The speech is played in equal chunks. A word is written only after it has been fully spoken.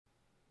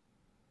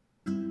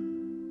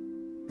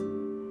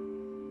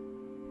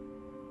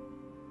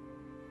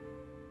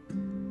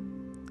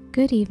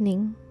Good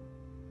evening.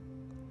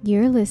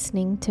 You're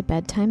listening to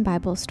Bedtime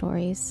Bible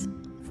Stories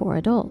for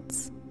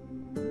adults.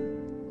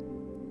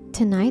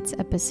 Tonight's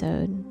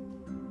episode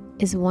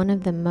is one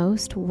of the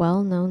most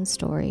well-known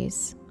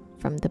stories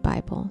from the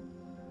Bible.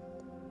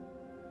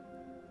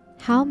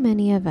 How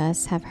many of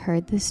us have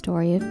heard the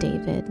story of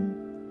David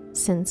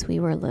since we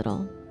were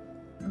little?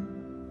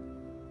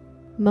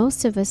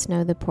 Most of us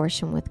know the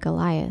portion with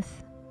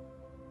Goliath,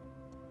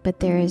 but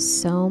there is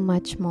so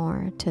much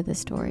more to the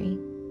story.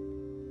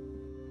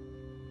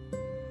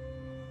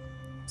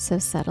 So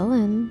settle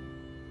in,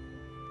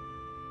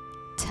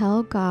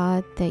 tell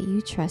God that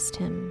you trust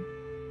Him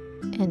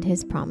and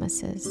His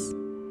promises,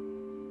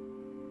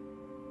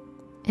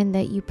 and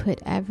that you put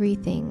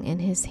everything in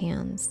His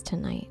hands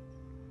tonight.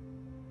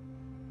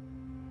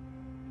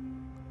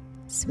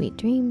 Sweet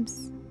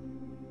dreams.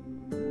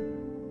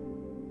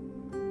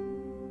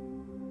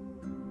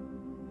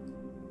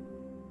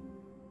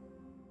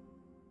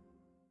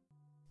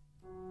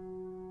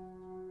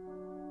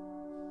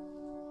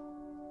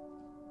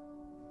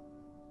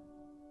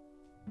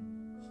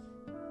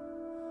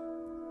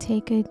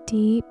 Take a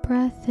deep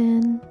breath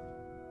in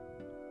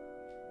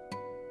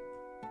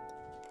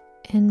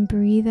and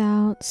breathe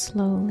out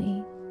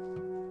slowly.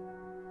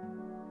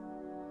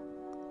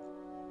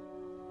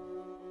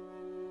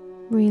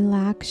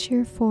 Relax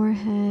your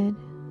forehead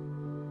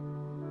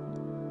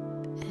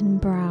and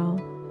brow.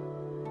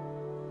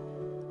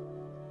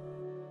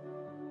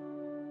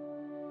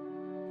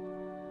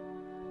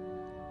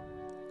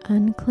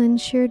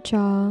 Unclench your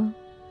jaw.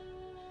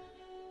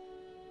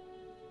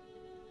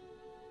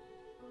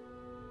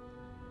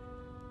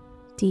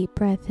 Deep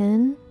breath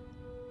in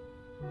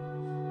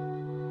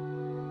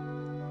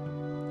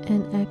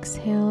and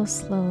exhale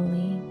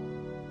slowly.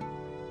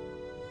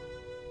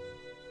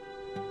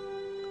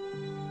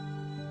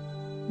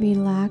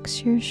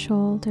 Relax your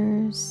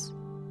shoulders.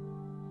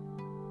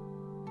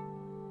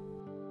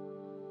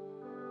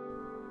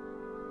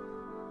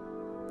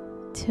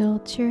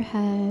 Tilt your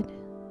head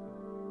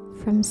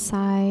from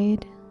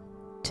side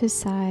to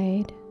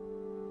side,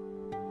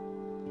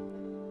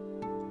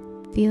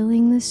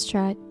 feeling the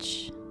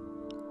stretch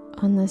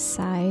on the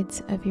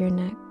sides of your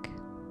neck.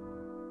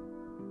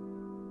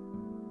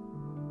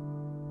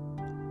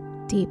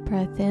 Deep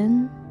breath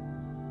in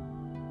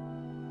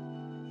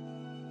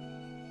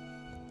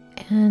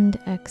and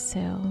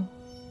exhale.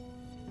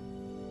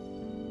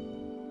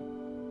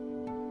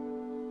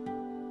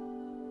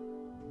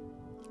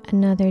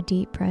 Another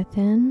deep breath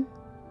in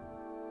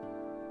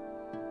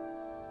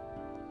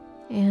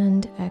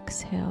and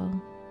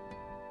exhale.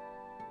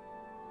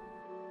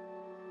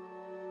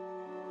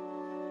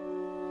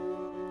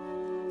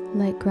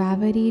 Let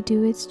gravity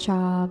do its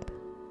job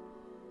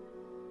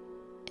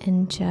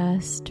and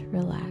just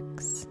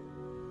relax.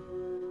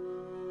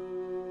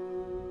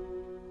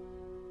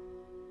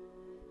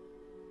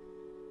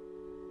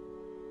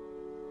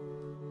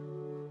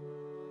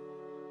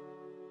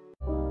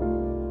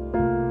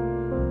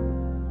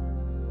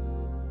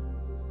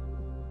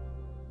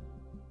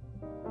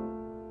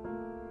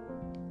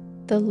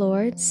 The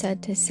Lord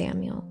said to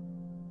Samuel,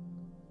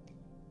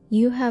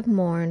 "You have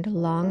mourned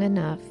long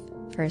enough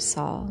for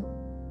Saul.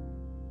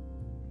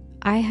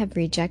 I have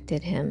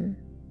rejected him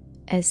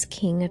as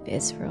king of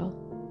Israel.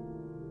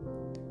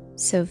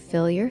 So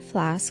fill your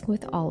flask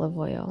with olive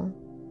oil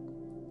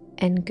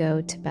and go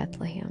to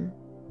Bethlehem.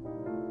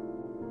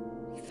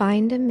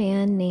 Find a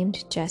man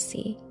named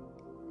Jesse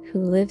who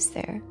lives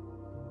there,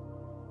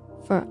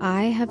 for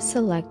I have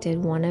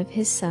selected one of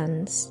his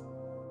sons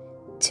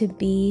to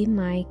be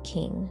my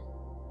king."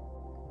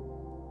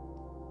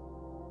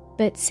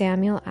 But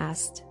Samuel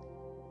asked,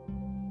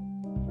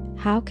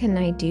 "How can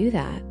I do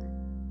that?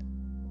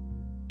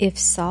 If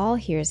Saul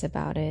hears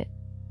about it,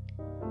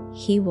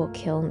 he will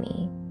kill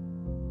me."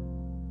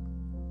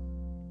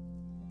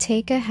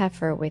 "Take a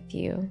heifer with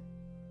you,"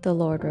 the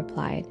Lord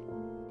replied,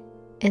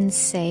 "and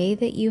say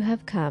that you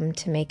have come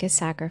to make a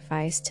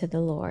sacrifice to the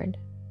Lord.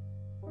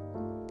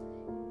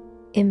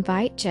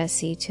 Invite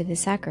Jesse to the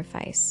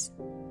sacrifice,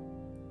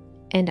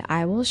 and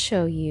I will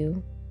show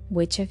you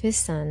which of his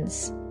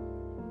sons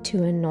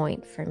to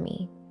anoint for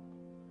me."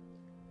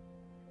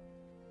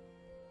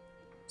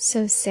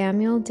 So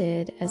Samuel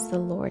did as the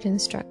Lord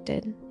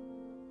instructed.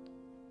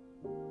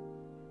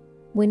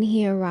 When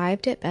he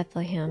arrived at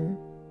Bethlehem,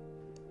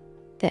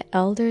 the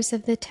elders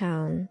of the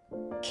town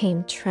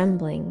came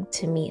trembling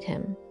to meet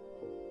him.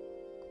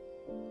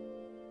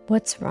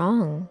 "What's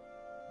wrong?"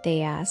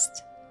 they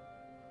asked.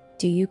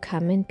 "Do you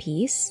come in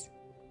peace?"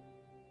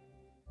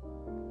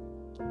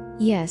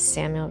 "Yes,"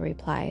 Samuel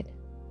replied.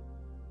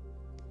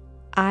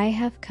 "I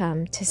have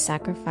come to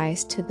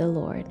sacrifice to the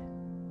Lord.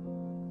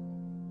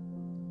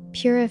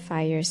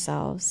 Purify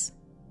yourselves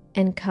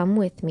and come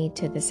with me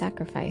to the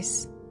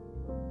sacrifice."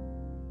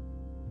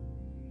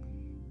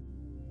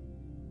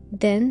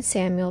 Then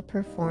Samuel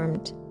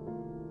performed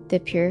the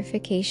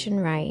purification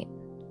rite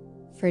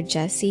for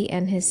Jesse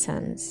and his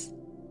sons,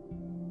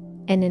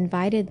 and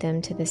invited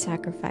them to the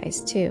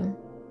sacrifice too.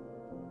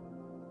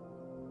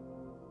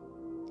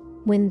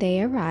 When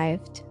they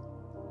arrived,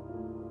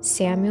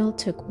 Samuel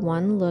took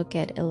one look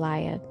at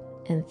Eliab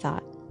and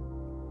thought,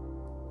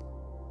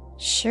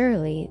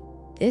 "Surely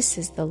this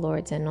is the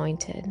Lord's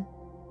anointed."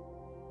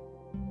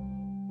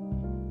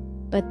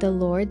 But the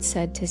Lord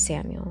said to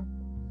Samuel,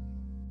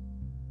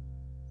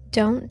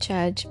 "Don't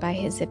judge by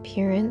his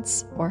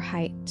appearance or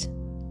height,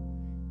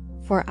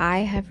 for I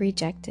have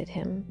rejected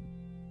him.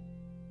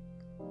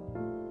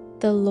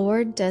 The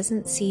Lord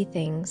doesn't see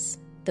things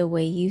the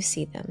way you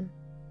see them.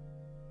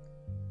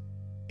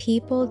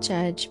 People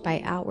judge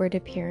by outward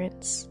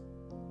appearance,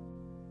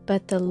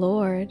 but the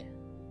Lord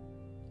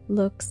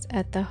looks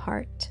at the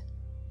heart."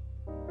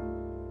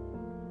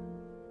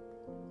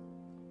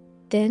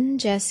 Then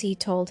Jesse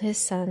told his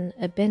son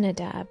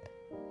Abinadab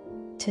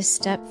to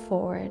step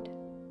forward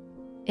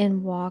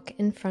and walk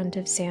in front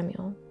of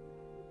Samuel.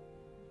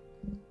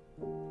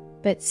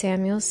 But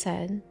Samuel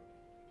said,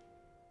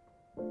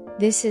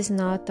 "This is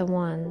not the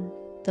one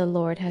the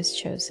Lord has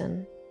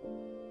chosen."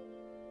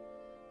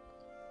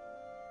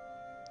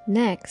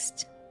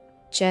 Next,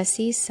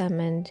 Jesse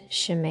summoned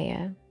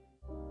Shemaiah.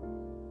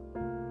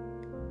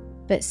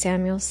 But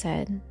Samuel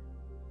said,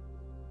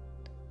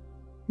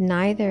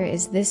 "Neither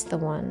is this the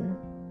one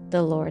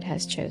the Lord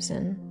has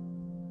chosen."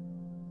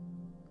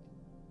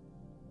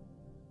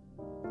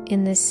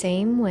 In the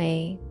same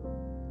way,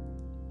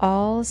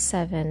 all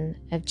 7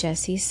 of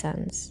Jesse's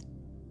sons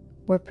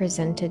were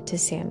presented to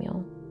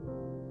Samuel.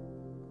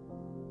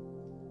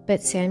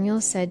 But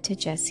Samuel said to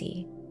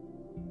Jesse,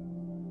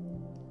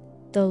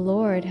 "The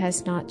Lord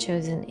has not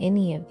chosen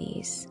any of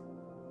these."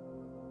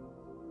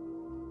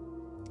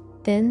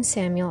 Then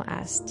Samuel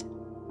asked,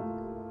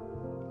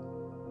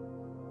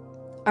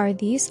 "Are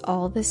these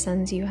all the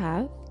sons you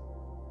have?"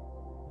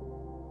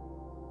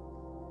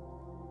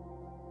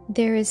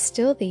 "There is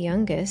still the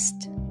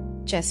youngest,"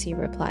 Jesse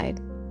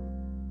replied,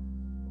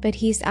 "but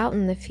he's out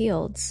in the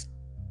fields,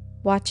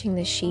 watching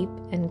the sheep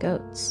and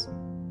goats."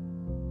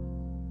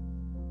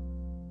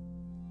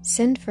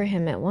 "Send for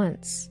him at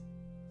once,"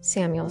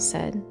 Samuel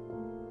said.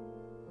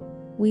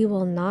 "We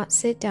will not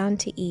sit down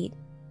to eat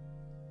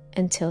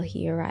until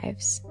he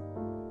arrives."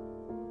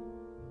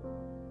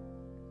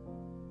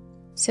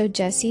 So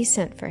Jesse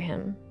sent for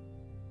him.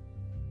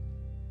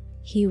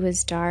 He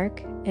was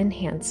dark and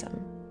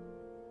handsome,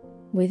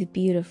 with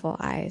beautiful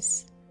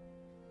eyes.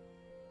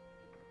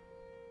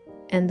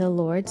 And the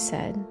Lord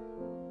said,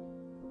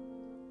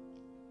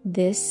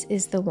 "This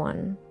is the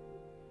one.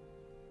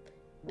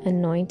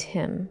 Anoint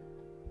him."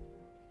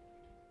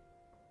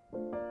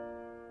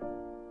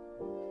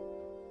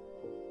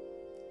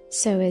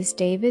 So as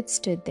David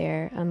stood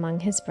there among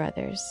his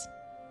brothers,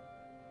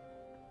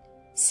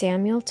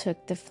 Samuel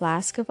took the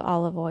flask of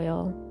olive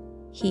oil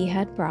he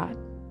had brought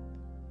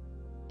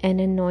and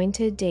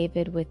anointed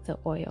David with the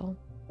oil.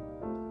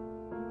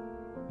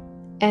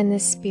 And the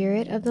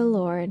Spirit of the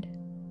Lord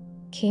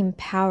came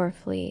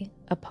powerfully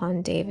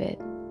upon David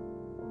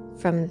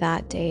from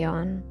that day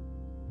on.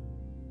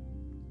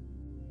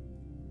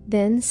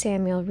 Then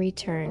Samuel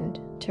returned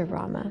to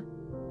Ramah.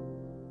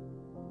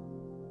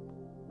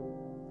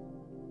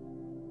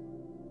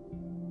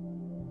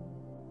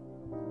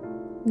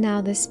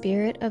 Now the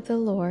Spirit of the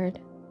Lord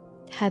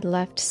had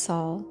left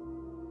Saul,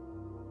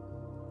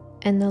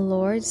 and the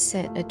Lord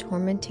sent a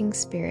tormenting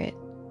spirit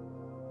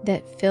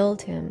that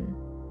filled him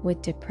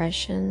with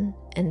depression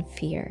and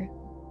fear.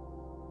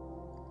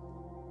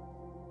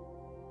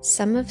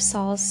 Some of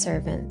Saul's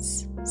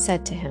servants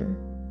said to him,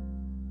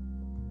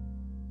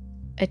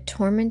 "A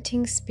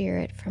tormenting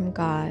spirit from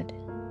God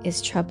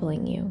is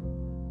troubling you.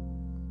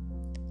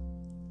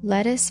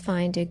 Let us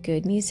find a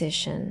good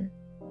musician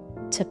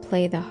to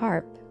play the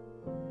harp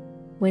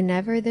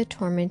whenever the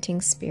tormenting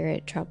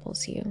spirit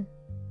troubles you.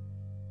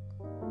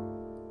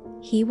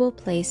 He will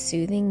play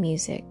soothing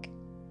music,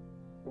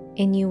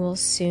 and you will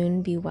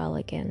soon be well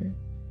again."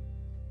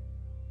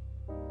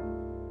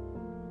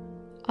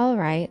 "All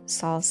right,"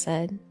 Saul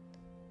said.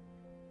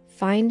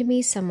 "Find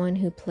me someone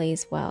who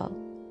plays well,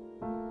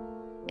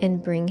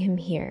 and bring him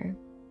here."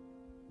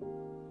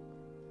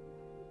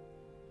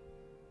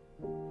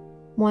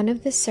 One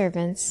of the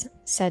servants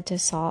said to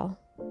Saul,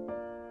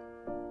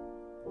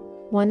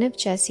 "One of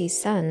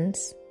Jesse's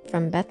sons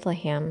from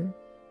Bethlehem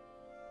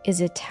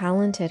is a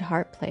talented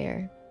harp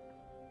player.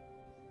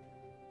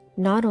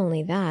 Not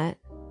only that,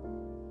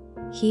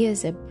 he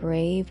is a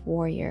brave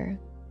warrior,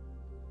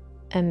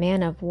 a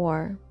man of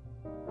war,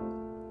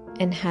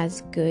 and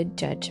has good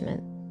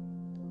judgment.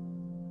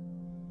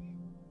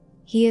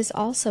 He is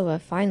also a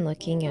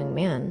fine-looking young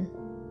man,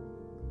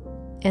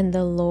 and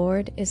the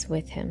Lord is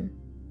with him."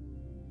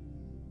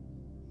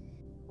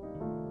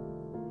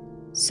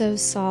 So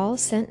Saul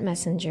sent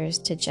messengers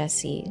to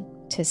Jesse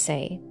to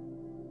say,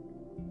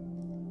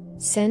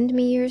 "Send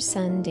me your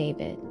son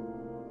David,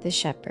 the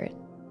shepherd."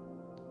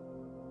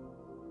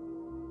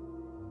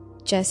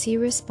 Jesse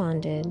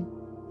responded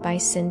by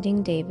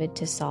sending David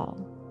to Saul,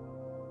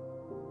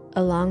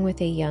 along with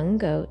a young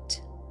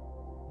goat,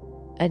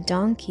 a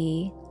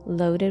donkey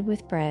loaded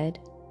with bread,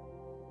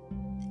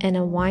 and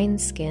a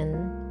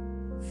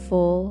wineskin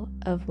full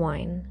of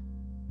wine.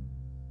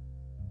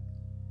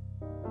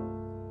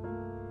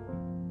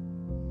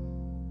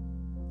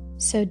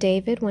 So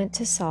David went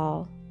to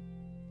Saul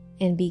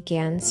and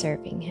began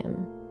serving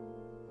him.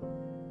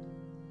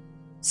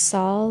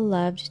 Saul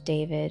loved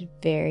David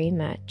very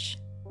much,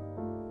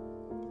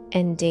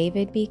 and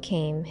David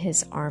became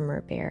his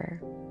armor-bearer.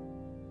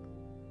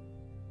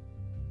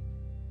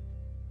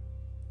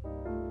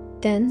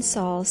 Then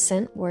Saul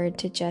sent word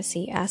to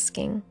Jesse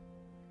asking,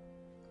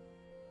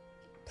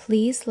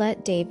 "Please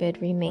let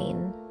David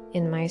remain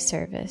in my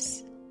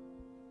service,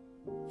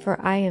 for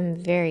I am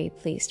very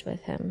pleased with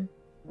him."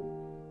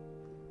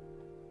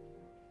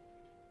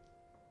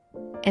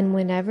 And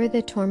whenever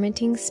the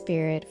tormenting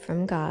spirit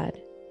from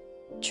God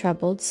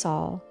troubled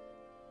Saul,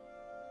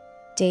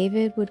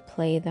 David would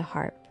play the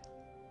harp.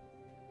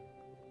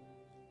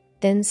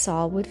 Then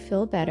Saul would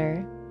feel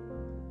better,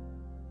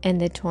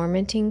 and the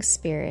tormenting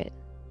spirit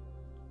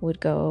would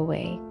go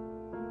away.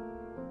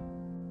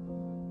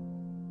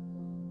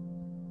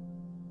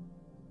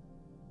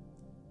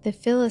 The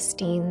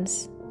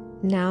Philistines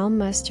now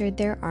mustered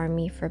their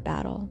army for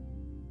battle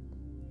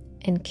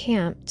and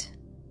camped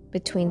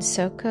between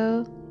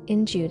Soko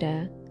in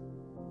Judah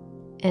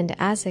and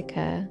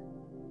Azekah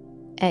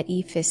at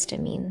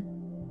Ephistamine.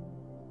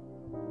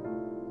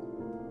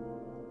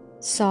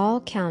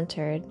 Saul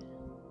countered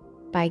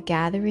by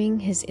gathering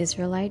his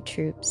Israelite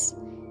troops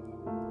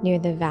near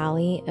the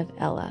valley of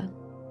Elah.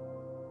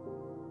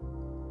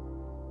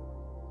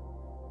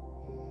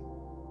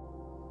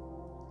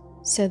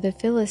 So the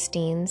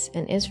Philistines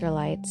and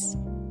Israelites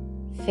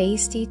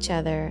faced each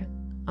other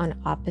on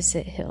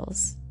opposite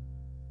hills,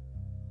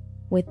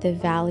 with the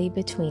valley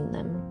between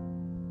them.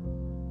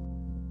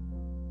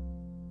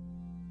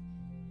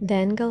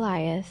 Then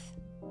Goliath,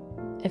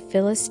 a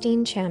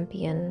Philistine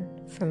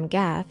champion from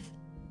Gath,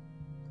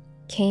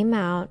 came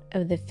out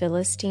of the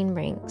Philistine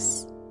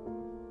ranks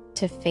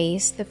to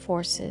face the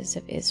forces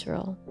of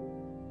Israel.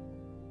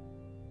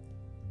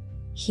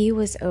 He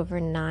was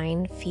over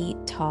 9 feet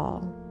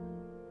tall.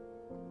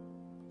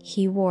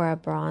 He wore a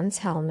bronze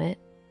helmet,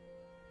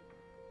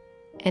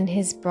 and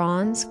his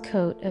bronze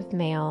coat of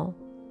mail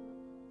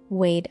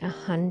weighed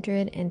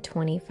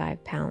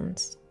 125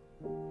 pounds.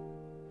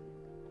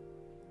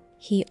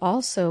 He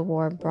also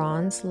wore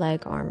bronze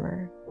leg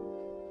armor,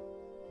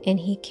 and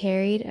he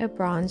carried a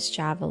bronze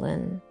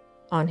javelin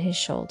on his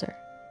shoulder.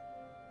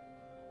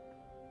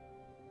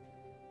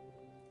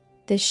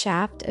 The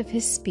shaft of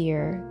his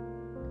spear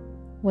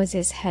was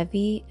as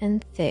heavy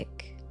and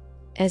thick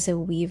as a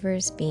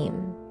weaver's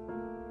beam,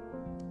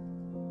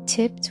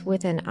 tipped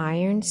with an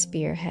iron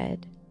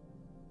spearhead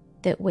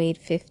that weighed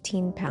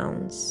 15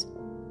 pounds.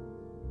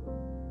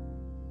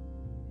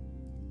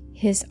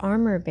 His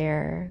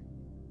armor-bearer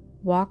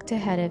walked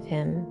ahead of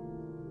him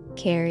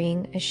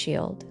carrying a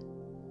shield.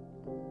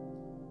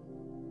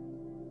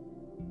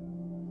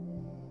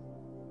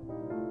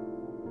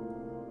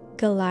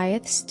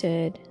 Goliath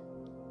stood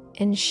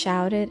and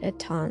shouted a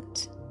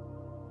taunt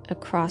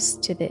across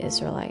to the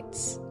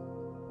Israelites.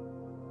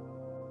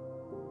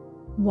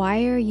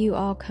 "Why are you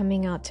all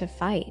coming out to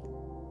fight?"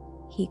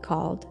 he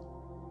called.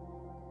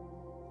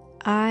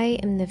 "I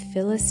am the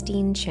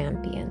Philistine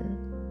champion,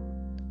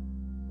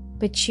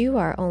 but you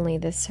are only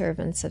the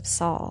servants of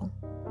Saul.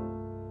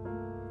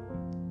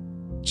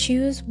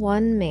 Choose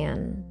one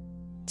man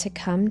to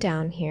come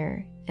down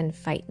here and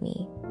fight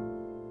me.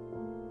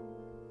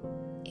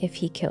 If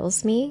he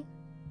kills me,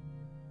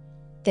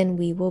 then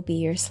we will be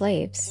your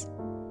slaves.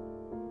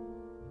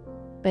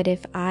 But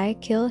if I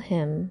kill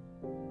him,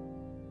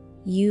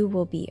 you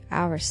will be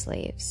our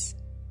slaves.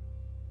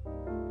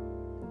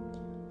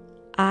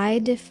 I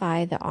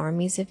defy the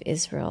armies of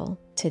Israel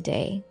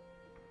today.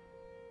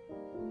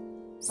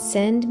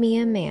 Send me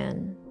a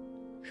man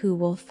who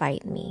will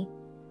fight me."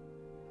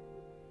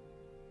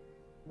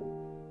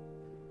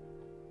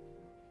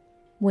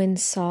 When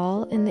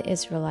Saul and the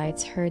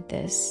Israelites heard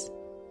this,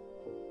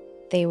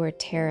 they were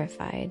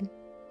terrified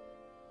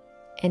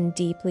and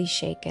deeply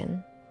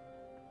shaken.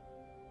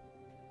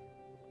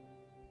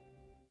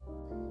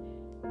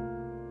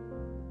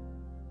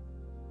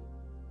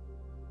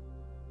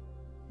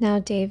 Now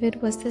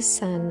David was the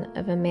son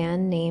of a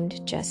man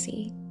named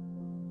Jesse,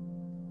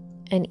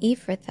 an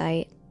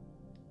Ephrathite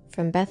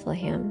from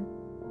Bethlehem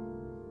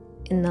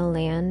in the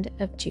land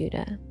of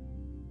Judah.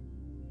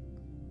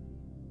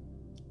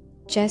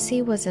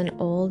 Jesse was an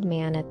old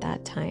man at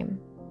that time,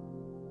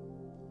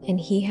 and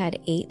he had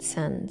 8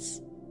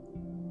 sons.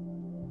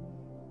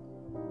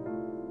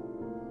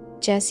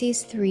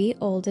 Jesse's 3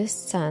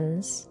 oldest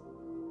sons,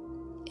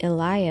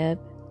 Eliab,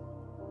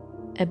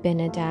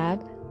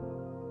 Abinadab,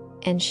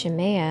 and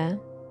Shimea,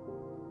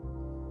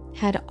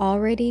 had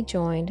already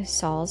joined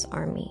Saul's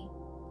army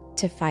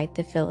to fight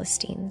the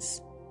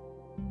Philistines.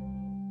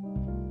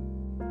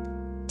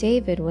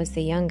 David was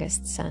the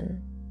youngest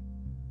son.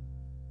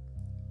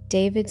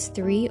 David's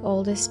 3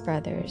 oldest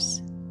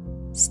brothers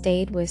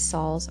stayed with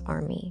Saul's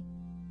army,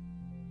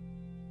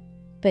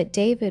 but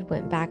David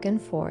went back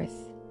and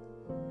forth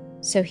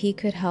so he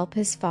could help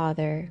his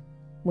father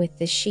with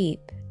the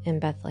sheep in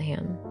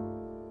Bethlehem.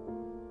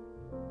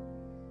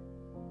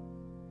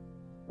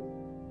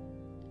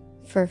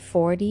 For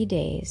 40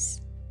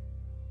 days,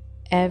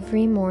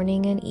 Every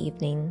morning and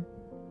evening,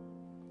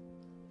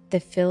 the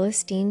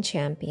Philistine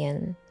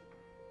champion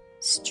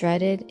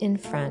strutted in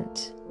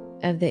front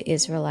of the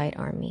Israelite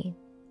army.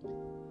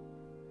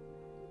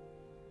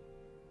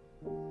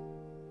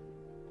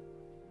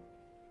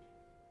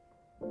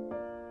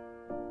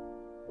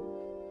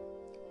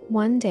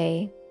 One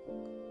day,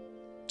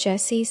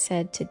 Jesse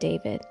said to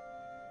David,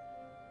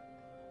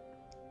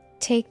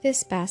 "Take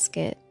this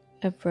basket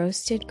of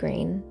roasted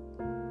grain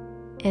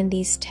and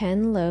these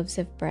 10 loaves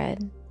of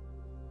bread,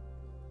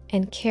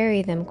 and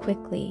carry them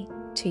quickly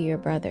to your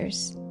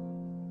brothers.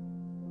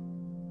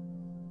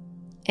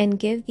 And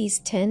give these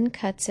 10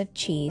 cuts of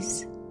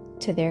cheese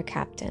to their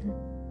captain.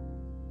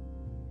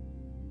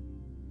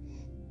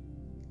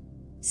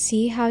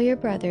 See how your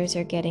brothers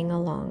are getting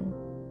along,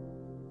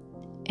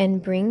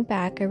 and bring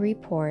back a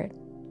report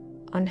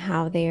on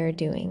how they are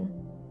doing."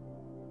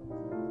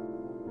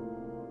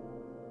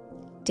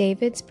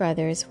 David's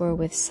brothers were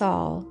with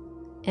Saul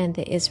and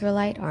the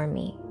Israelite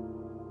army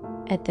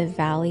at the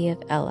valley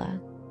of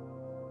Elah,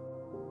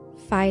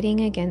 fighting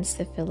against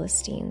the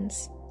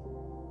Philistines.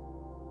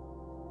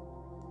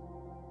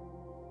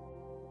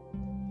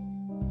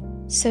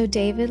 So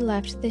David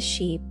left the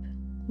sheep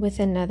with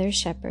another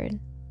shepherd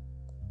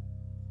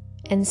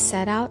and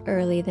set out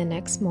early the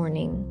next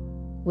morning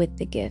with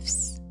the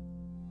gifts,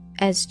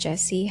 as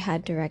Jesse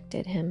had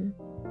directed him.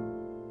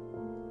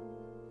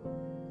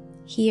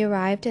 He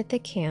arrived at the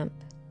camp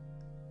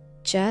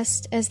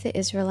just as the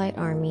Israelite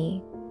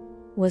army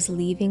was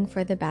leaving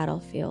for the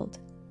battlefield,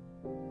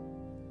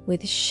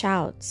 with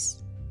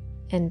shouts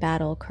and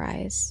battle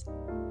cries.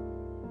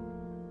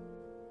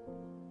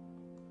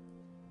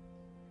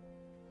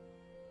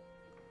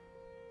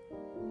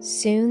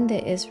 Soon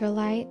the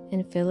Israelite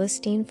and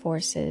Philistine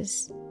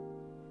forces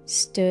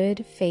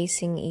stood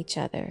facing each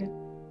other,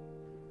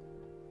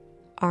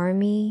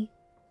 army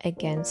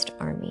against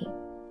army.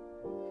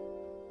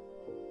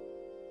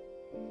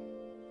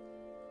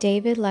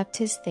 David left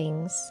his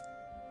things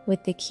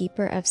with the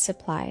keeper of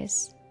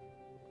supplies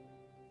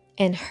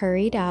and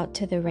hurried out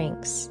to the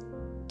ranks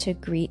to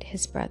greet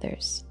his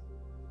brothers.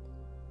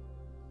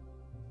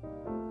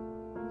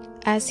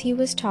 As he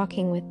was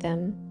talking with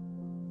them,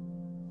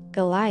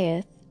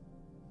 Goliath,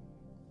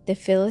 the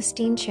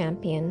Philistine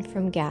champion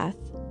from Gath,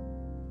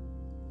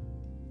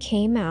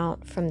 came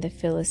out from the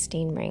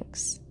Philistine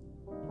ranks.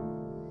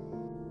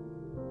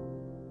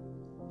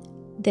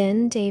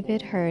 Then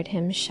David heard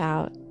him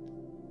shout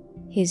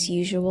his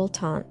usual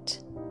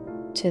taunt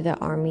to the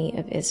army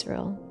of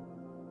Israel.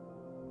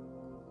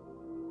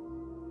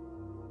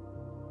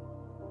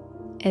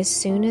 As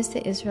soon as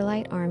the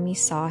Israelite army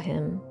saw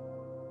him,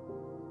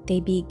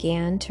 they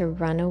began to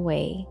run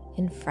away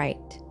in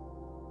fright.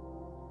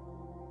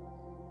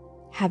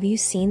 "Have you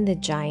seen the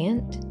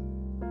giant?"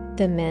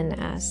 the men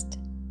asked.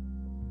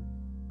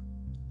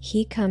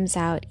 "He comes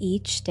out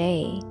each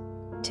day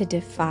to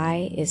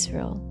defy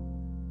Israel.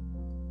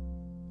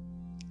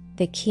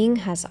 The king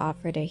has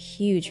offered a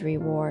huge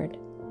reward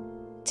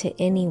to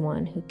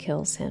anyone who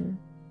kills him.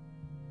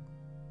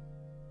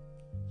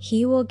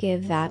 He will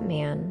give that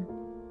man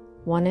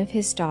one of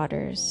his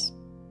daughters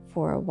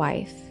for a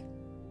wife,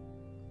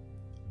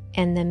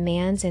 and the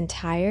man's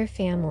entire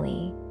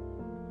family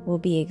will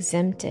be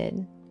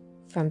exempted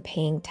from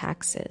paying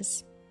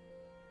taxes."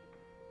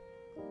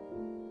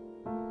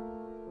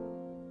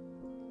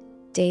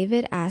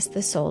 David asked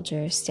the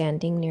soldier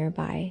standing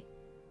nearby,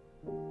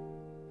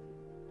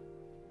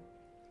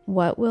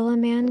 "What will a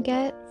man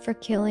get for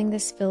killing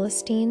this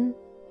Philistine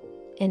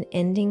and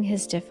ending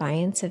his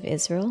defiance of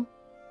Israel?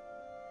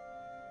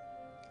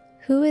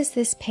 Who is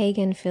this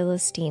pagan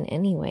Philistine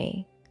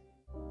anyway,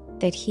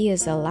 that he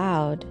is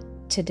allowed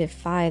to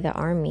defy the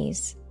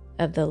armies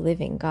of the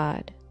living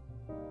God?"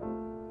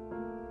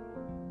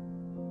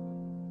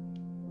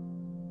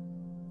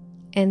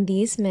 And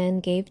these men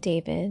gave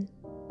David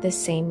the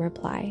same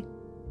reply.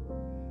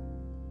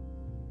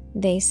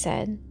 They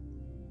said,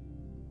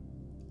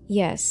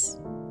 "Yes,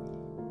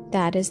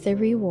 that is the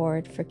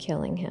reward for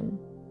killing him."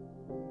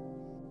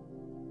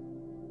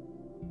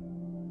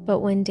 But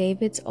when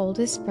David's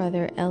oldest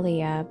brother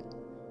Eliab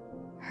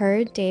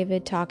heard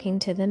David talking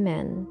to the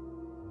men,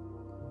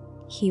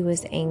 he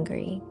was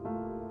angry.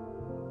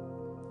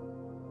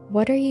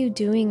 "What are you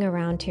doing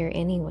around here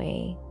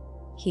anyway?"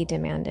 he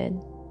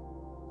demanded.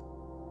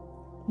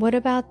 "What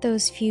about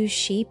those few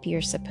sheep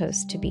you're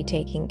supposed to be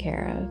taking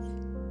care of?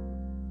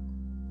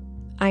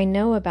 I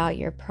know about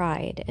your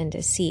pride and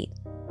deceit.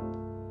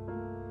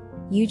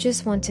 You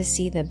just want to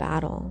see the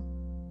battle."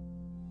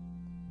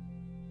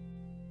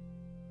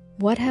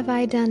 "What have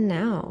I done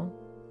now?"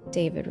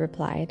 David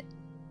replied.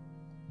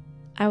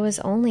 "I was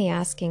only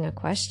asking a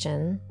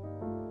question."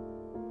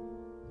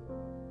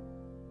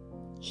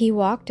 He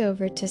walked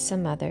over to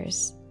some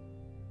others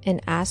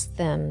and asked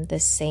them the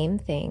same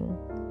thing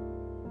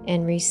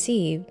and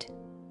received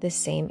the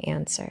same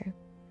answer.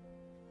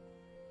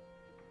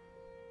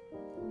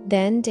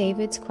 Then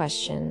David's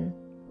question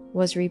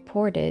was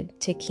reported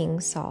to King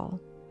Saul,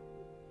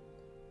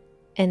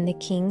 and the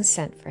king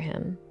sent for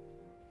him.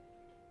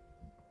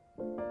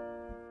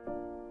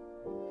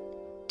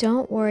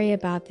 "Don't worry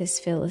about this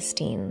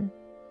Philistine,"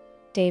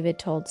 David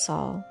told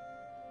Saul.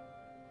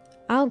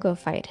 "I'll go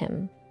fight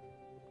him."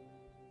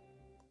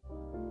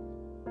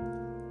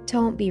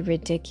 "Don't be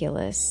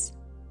ridiculous,"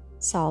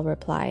 Saul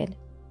replied.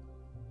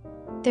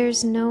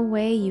 "There's no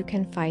way you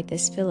can fight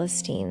this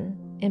Philistine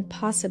and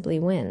possibly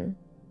win.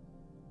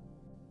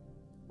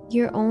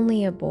 You're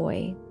only a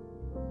boy,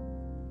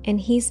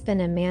 and he's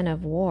been a man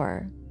of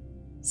war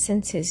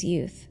since his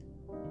youth."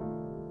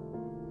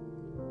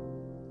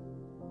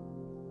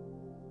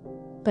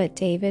 But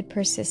David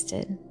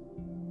persisted.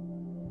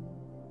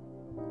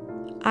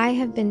 "I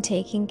have been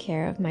taking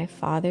care of my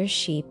father's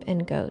sheep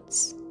and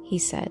goats," he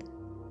said.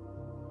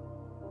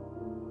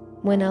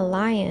 "When a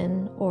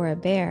lion or a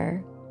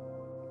bear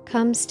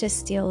comes to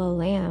steal a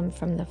lamb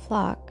from the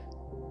flock,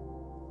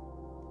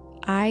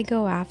 I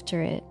go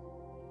after it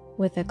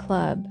with a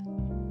club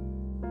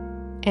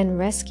and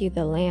rescue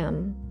the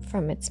lamb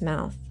from its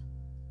mouth.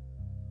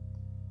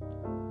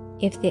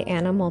 If the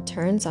animal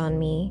turns on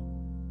me,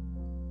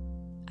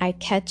 I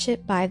catch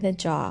it by the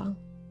jaw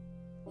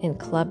and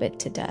club it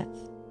to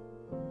death.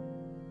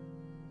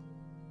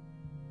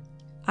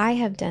 I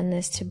have done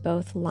this to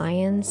both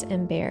lions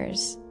and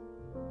bears,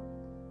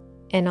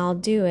 and I'll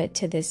do it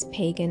to this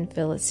pagan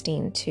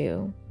Philistine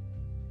too,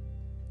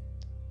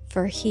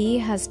 for he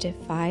has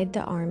defied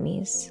the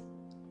armies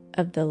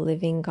of the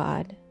living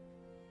God.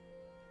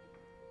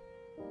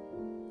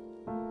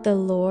 The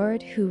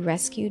Lord who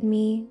rescued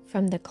me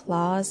from the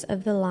claws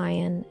of the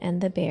lion and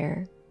the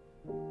bear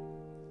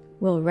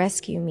will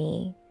rescue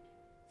me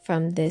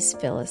from this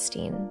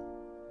Philistine."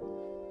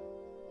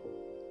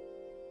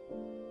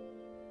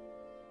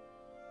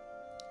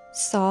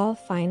 Saul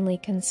finally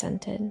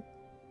consented.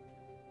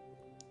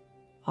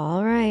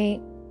 "All right,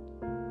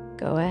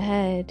 go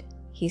ahead,"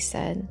 he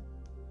said,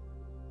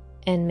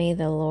 "and may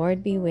the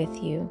Lord be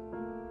with you."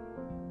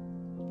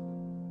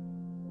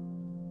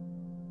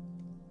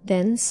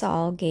 Then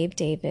Saul gave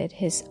David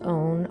his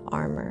own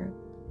armor,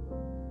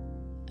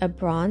 a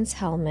bronze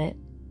helmet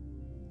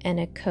and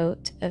a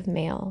coat of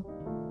mail.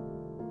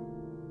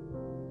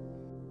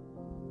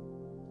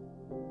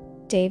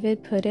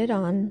 David put it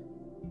on,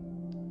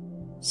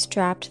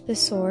 strapped the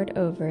sword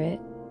over it,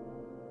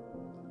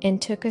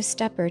 and took a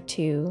step or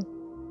two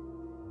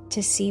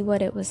to see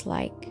what it was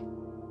like,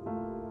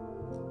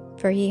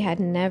 for he had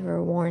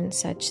never worn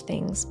such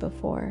things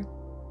before.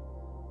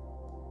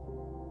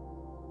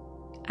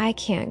 "I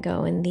can't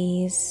go in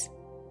these,"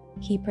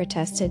 he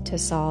protested to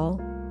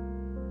Saul.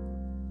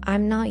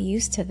 "I'm not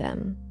used to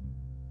them."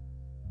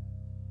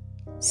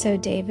 So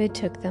David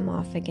took them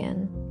off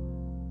again.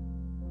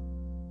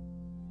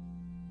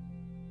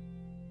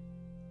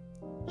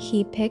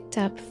 He picked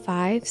up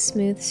 5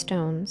 smooth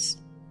stones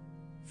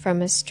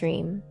from a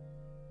stream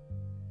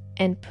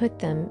and put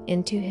them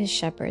into his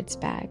shepherd's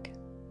bag.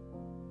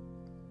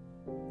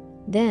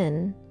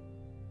 Then,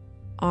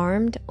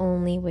 armed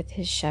only with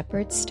his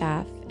shepherd's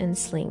staff and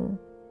sling,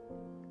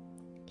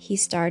 he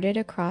started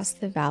across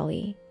the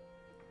valley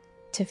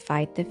to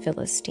fight the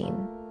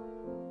Philistine.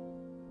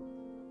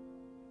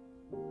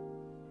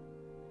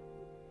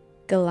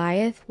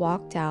 Goliath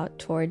walked out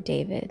toward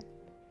David,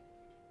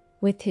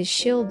 with his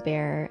shield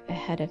bearer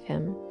ahead of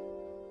him,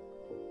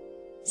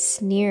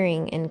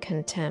 sneering in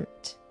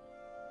contempt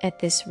at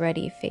this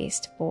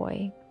ruddy-faced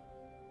boy.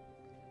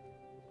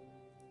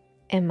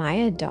 "Am I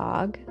a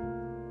dog?"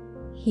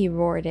 he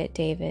roared at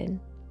David,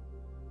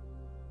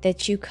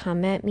 "that you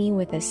come at me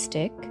with a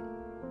stick?"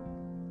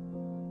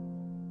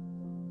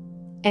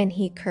 And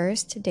he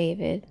cursed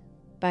David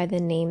by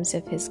the names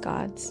of his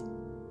gods.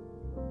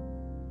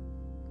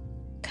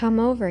 "Come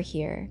over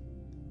here,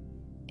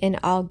 and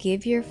I'll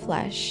give your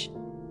flesh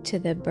to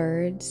the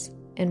birds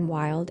and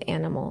wild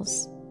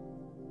animals,"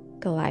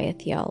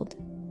 Goliath yelled.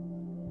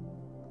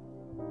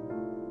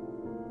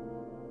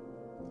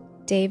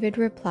 David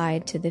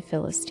replied to the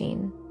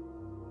Philistine,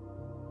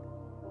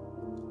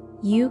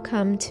 "You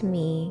come to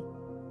me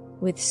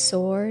with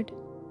sword,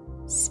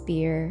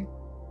 spear,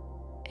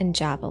 and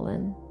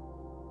javelin,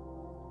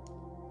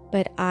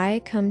 but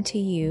I come to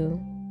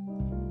you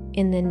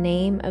in the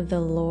name of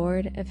the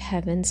Lord of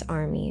heaven's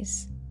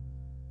armies,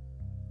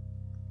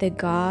 the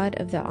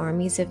God of the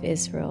armies of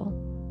Israel,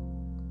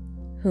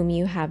 whom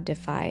you have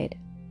defied.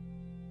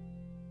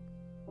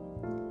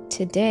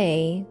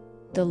 Today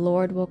the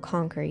Lord will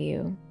conquer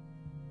you,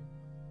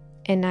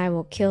 and I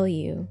will kill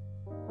you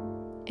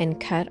and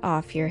cut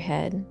off your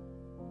head.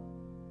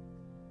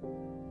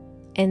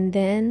 And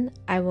then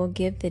I will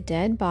give the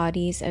dead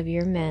bodies of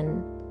your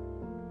men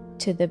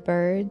to the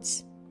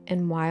birds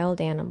and wild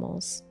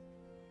animals,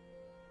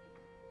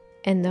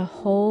 and the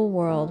whole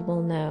world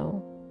will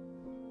know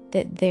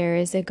that there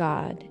is a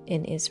God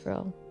in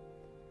Israel."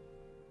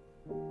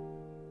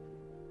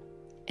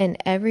 And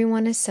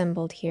everyone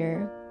assembled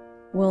here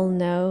will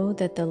know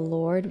that the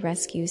Lord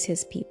rescues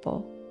his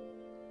people,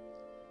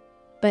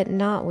 but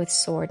not with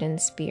sword and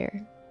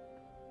spear.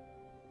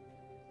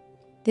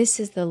 This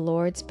is the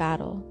Lord's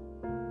battle,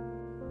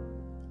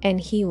 and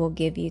he will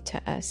give you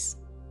to us.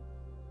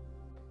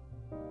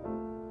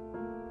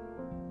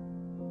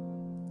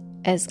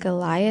 As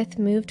Goliath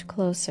moved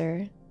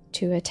closer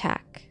to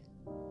attack,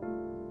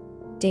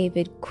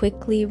 David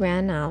quickly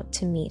ran out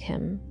to meet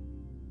him.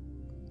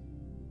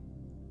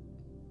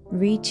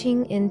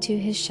 Reaching into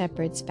his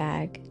shepherd's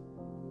bag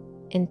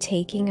and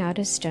taking out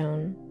a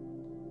stone,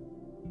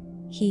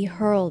 he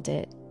hurled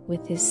it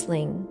with his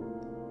sling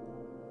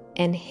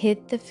and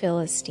hit the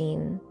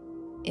Philistine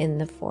in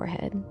the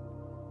forehead.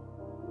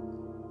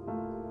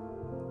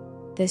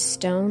 The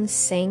stone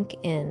sank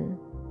in,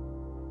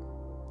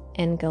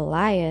 and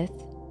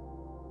Goliath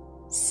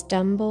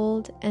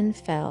stumbled and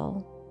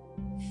fell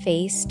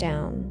face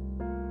down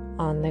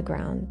on the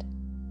ground.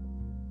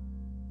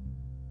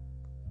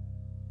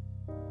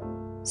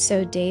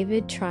 So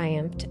David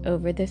triumphed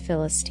over the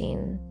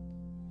Philistine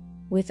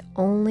with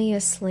only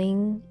a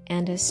sling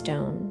and a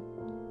stone,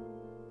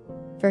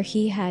 for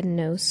he had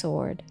no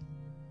sword.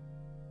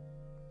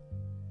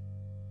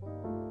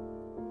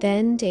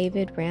 Then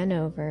David ran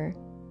over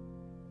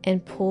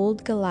and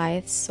pulled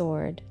Goliath's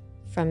sword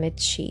from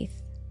its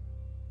sheath.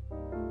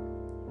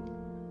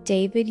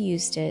 David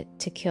used it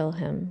to kill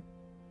him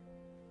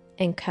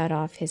and cut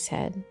off his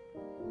head.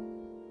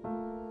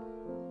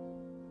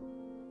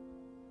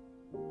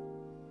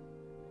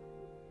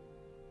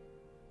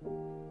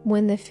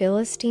 When the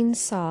Philistines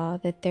saw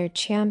that their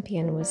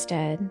champion was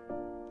dead,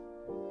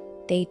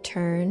 they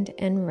turned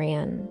and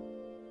ran.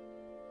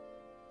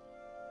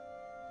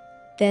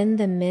 Then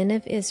the men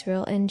of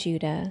Israel and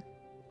Judah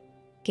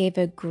gave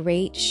a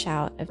great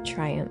shout of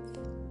triumph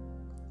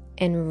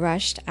and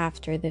rushed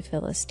after the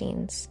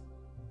Philistines,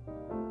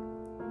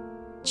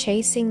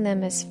 chasing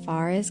them as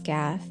far as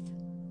Gath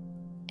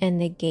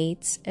and the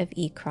gates of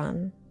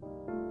Ekron.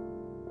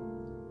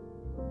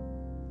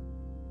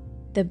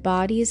 The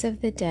bodies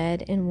of the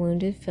dead and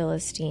wounded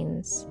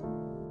Philistines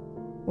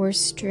were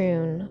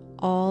strewn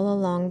all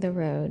along the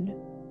road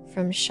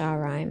from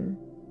Shaaraim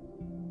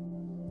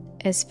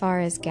as far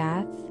as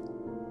Gath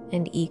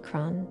and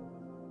Ekron.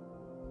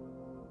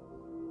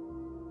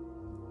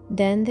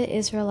 Then the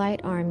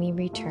Israelite army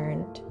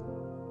returned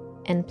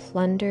and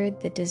plundered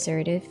the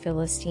deserted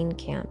Philistine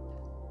camp.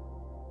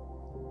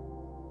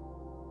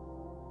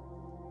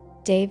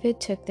 David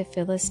took the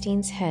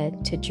Philistine's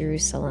head to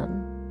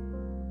Jerusalem,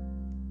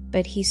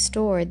 but he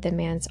stored the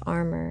man's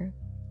armor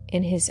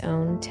in his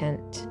own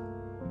tent.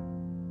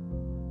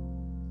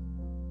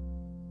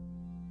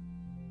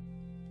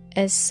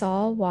 As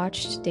Saul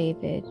watched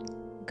David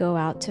go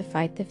out to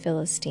fight the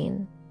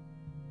Philistine,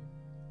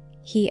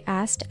 he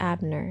asked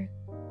Abner,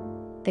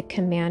 the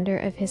commander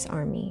of his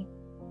army,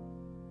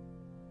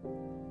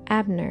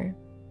 "Abner,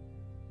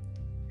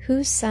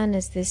 whose son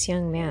is this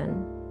young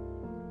man?"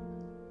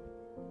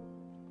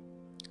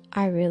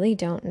 "I really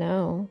don't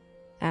know,"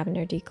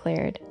 Abner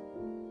declared.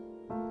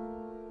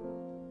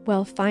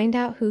 "Well, find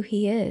out who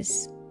he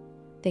is,"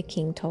 the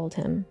king told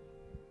him.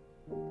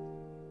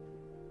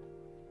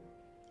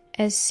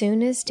 As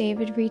soon as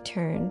David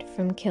returned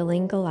from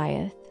killing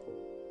Goliath,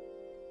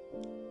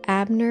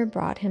 Abner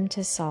brought him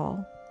to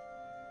Saul,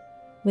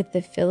 with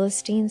the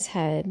Philistine's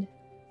head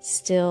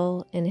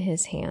still in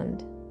his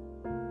hand.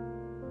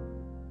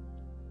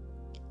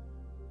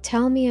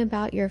 "Tell me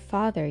about your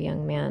father,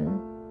 young man,"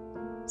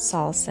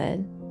 Saul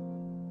said.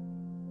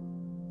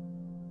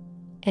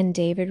 And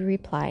David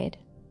replied,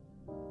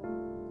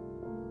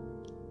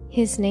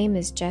 "His name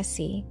is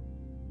Jesse,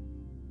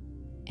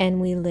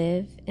 and we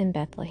live in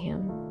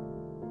Bethlehem."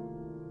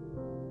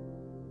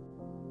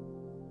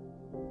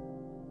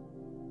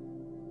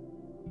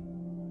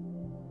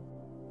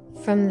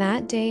 From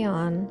that day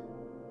on,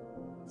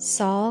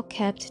 Saul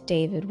kept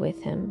David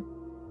with him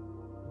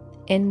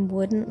and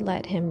wouldn't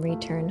let him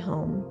return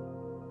home.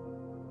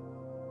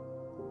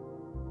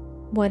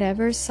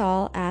 Whatever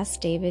Saul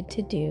asked David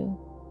to do,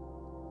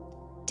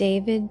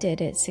 David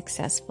did it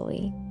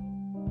successfully.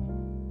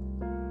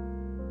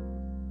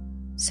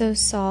 So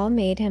Saul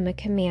made him a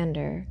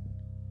commander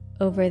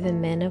over the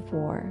men of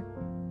war,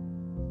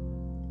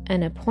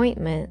 an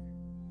appointment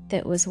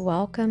that was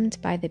welcomed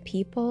by the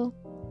people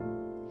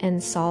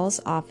and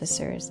Saul's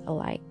officers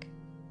alike.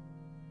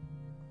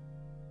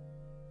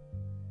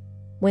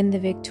 When the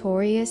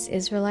victorious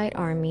Israelite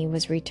army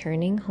was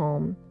returning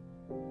home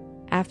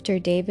after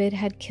David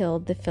had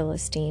killed the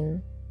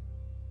Philistine,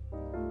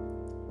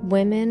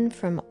 women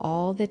from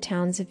all the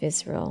towns of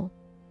Israel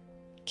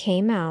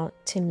came out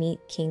to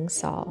meet King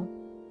Saul.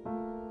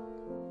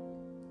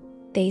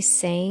 They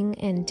sang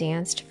and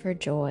danced for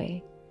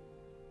joy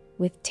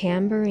with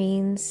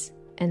tambourines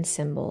and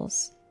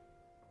cymbals.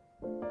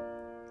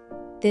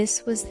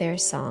 This was their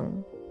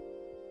song: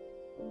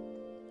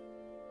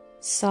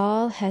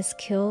 "Saul has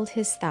killed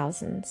his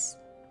thousands,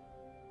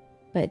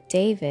 but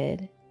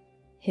David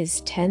his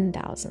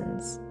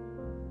 10,000s.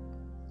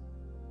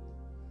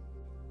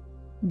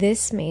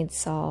 This made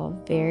Saul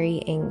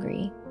very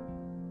angry.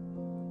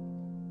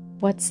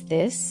 "What's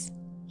this?"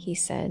 he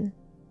said.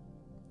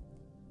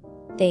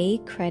 "They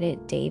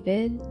credit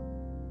David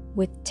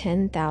with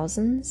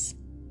 10,000s,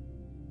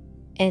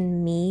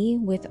 and me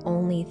with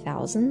only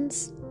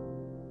thousands?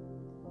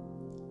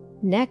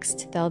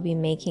 Next, they'll be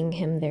making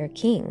him their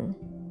king."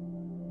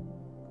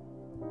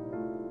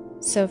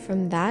 So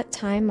from that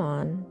time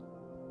on,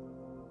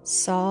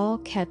 Saul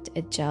kept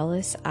a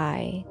jealous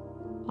eye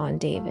on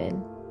David.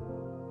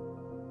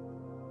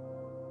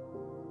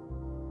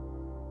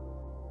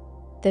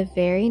 The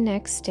very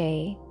next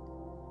day,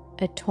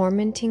 a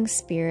tormenting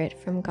spirit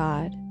from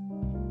God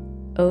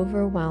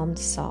overwhelmed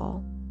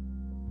Saul,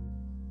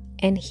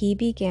 and he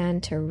began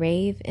to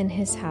rave in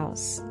his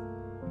house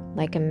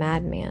like a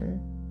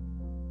madman.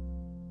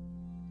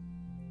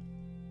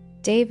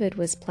 David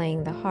was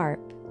playing the harp,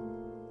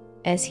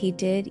 as he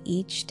did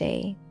each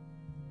day.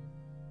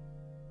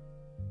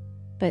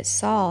 But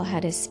Saul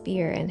had a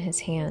spear in his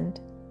hand,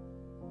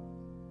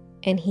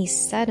 and he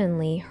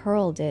suddenly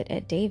hurled it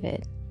at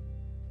David,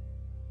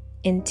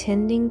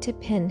 intending to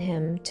pin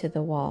him to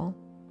the wall.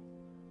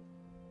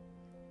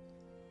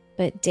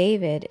 But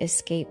David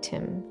escaped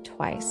him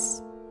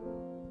twice.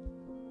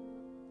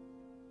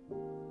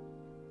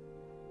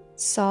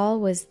 Saul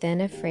was then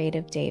afraid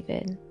of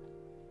David,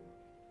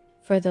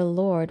 for the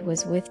Lord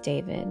was with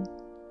David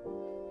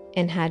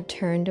and had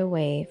turned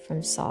away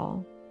from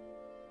Saul.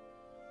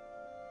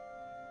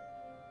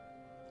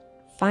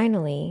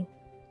 Finally,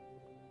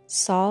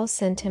 Saul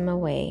sent him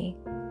away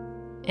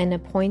and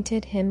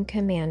appointed him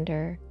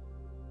commander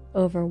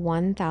over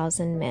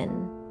 1,000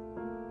 men.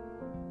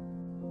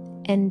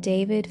 And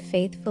David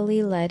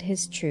faithfully led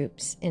his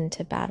troops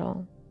into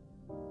battle.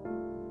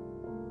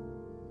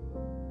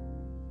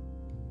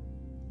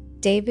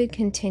 David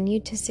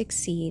continued to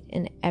succeed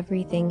in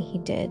everything he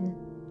did,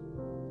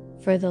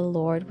 for the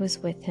Lord was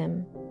with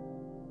him.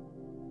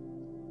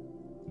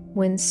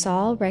 When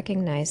Saul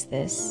recognized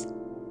this,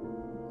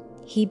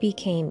 he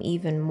became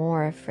even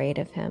more afraid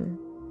of him.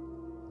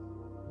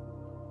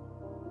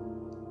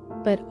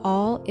 But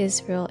all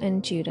Israel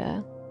and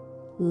Judah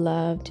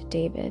loved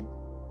David,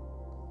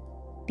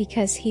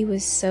 because he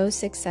was so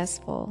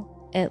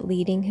successful at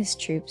leading his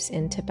troops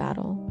into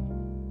battle.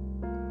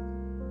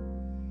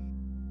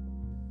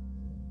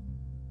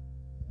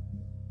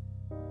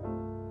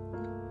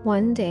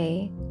 One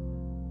day,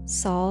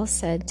 Saul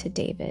said to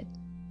David,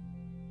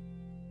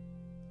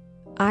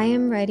 "I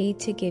am ready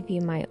to give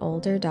you my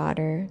older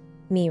daughter,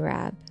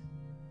 Merab,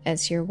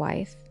 as your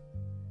wife.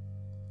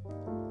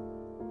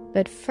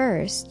 But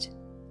first,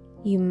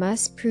 you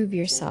must prove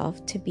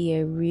yourself to be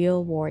a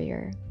real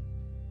warrior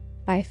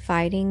by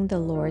fighting the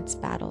Lord's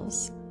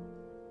battles."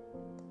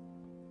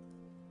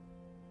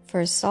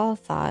 For Saul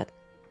thought,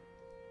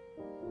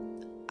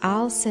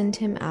 "I'll send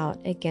him out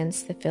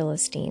against the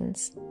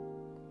Philistines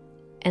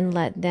and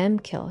let them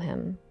kill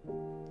him,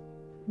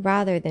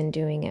 rather than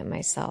doing it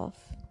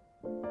myself.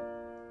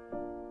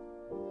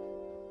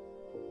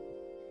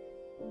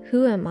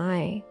 Who am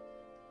I,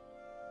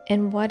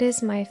 and what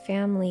is my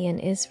family in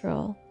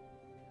Israel,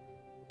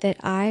 that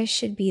I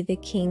should be the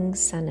king's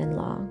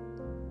son-in-law?"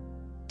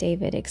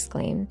 David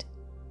exclaimed.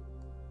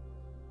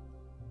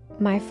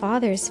 "My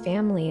father's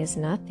family is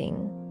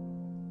nothing."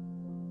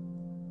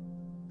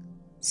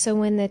 So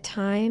when the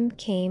time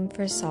came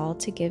for Saul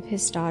to give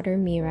his daughter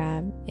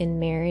Merab in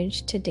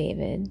marriage to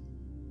David,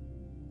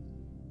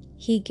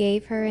 he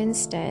gave her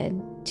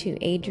instead to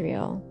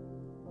Adriel,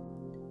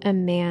 a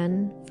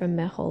man from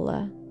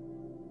Meholah.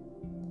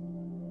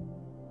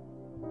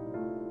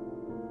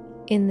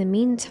 In the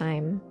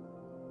meantime,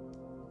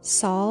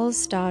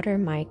 Saul's daughter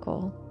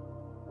Michal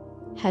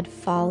had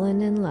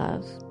fallen in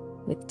love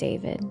with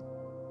David,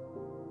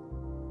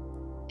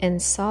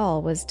 and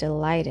Saul was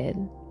delighted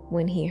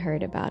when he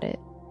heard about it.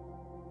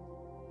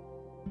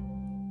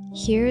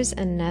 "Here's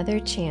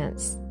another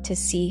chance to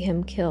see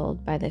him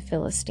killed by the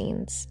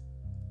Philistines,"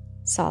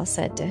 Saul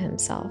said to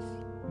himself.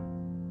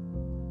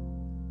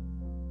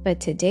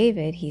 But to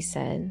David he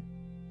said,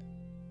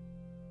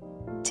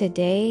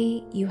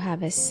 "Today you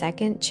have a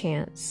second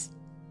chance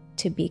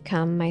to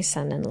become my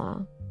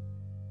son-in-law."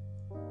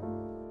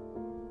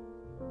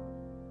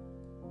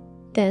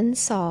 Then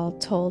Saul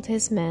told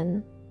his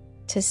men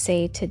to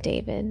say to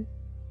David,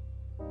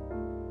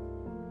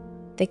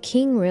 "The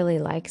king really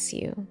likes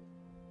you,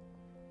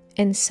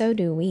 and so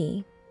do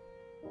we.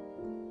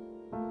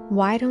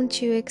 Why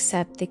don't you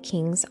accept the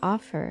king's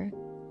offer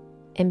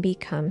and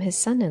become his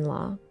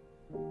son-in-law?"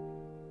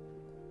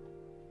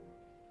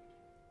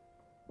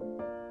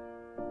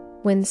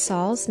 When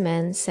Saul's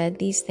men said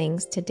these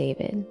things to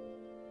David,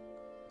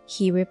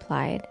 he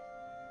replied,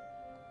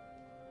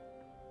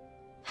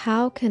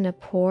 "How can a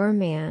poor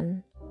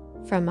man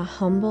from a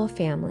humble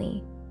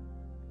family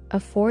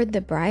afford the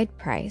bride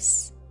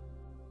price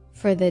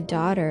for the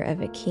daughter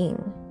of a king?"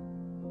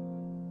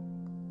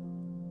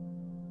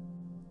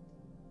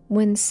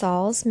 When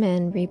Saul's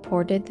men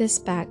reported this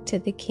back to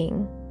the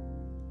king,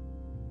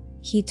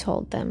 he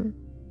told them,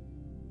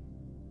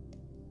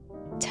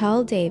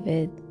 "Tell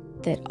David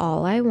that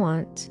all I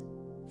want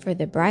for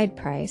the bride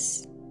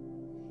price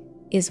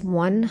is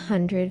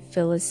 100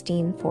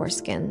 Philistine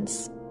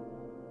foreskins.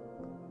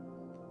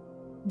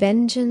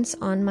 Vengeance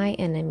on my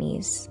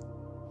enemies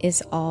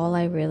is all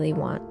I really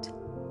want."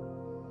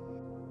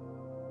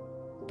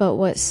 But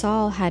what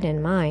Saul had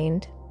in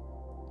mind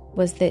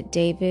was that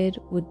David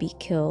would be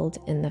killed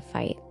in the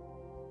fight.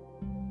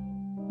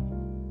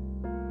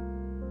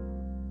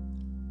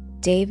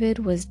 David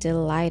was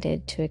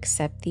delighted to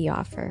accept the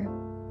offer.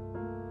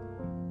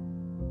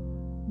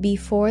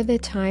 Before the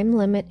time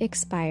limit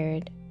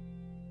expired,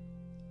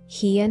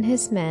 he and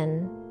his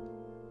men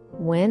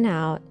went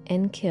out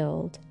and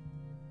killed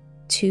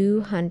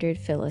 200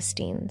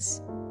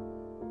 Philistines.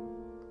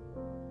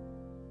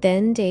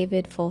 Then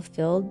David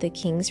fulfilled the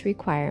king's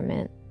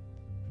requirement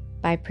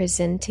by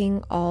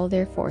presenting all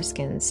their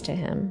foreskins to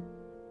him.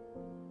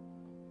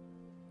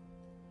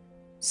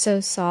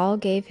 So Saul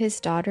gave his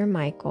daughter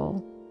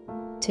Michal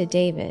to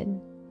David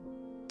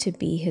to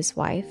be his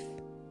wife.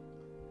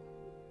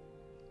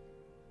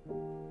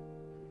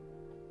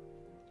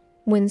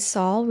 When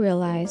Saul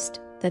realized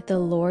that the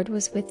Lord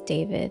was with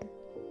David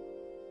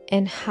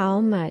and how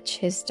much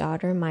his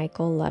daughter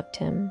Michal loved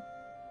him,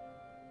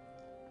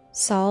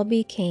 Saul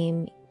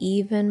became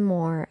even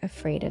more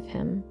afraid of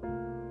him,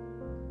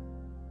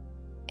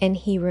 and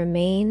he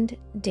remained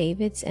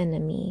David's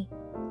enemy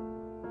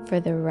for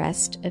the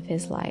rest of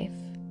his life.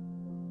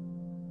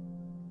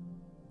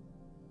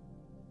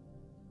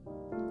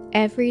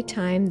 Every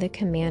time the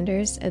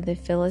commanders of the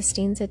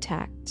Philistines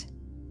attacked,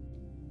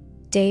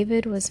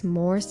 David was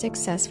more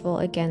successful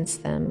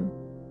against them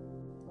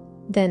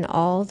than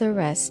all the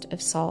rest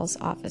of Saul's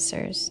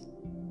officers.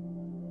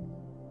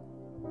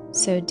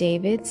 So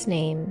David's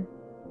name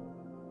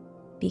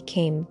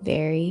became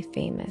very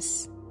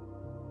famous.